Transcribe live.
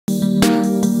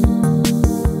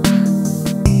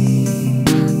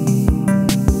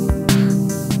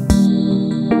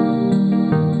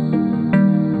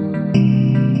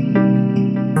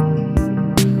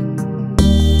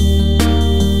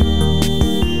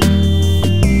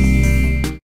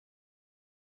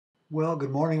Well,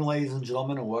 good morning, ladies and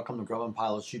gentlemen, and welcome to Grumman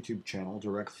Pilot's YouTube channel,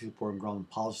 directly supporting Grumman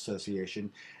Pilot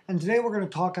Association. And today we're going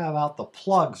to talk about the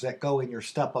plugs that go in your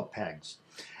step-up pegs.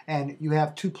 And you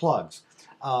have two plugs.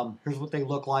 Here's what they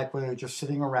look like when they're just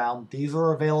sitting around. These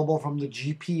are available from the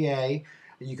GPA.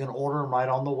 You can order them right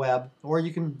on the web, or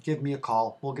you can give me a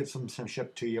call. We'll get some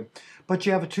shipped to you. But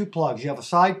you have two plugs. You have a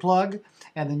side plug,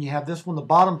 and then you have this one, the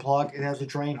bottom plug. It has a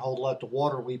drain hole to let the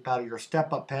water weep out of your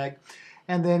step-up peg.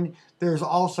 And then there's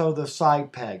also the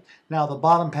side peg. Now the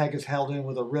bottom peg is held in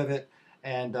with a rivet,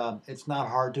 and it's not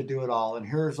hard to do it all. And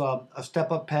here's a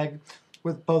step-up peg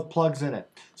with both plugs in it.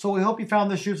 So we hope you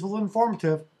found this useful and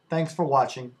informative. Thanks for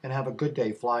watching, and have a good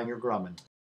day flying your Grumman.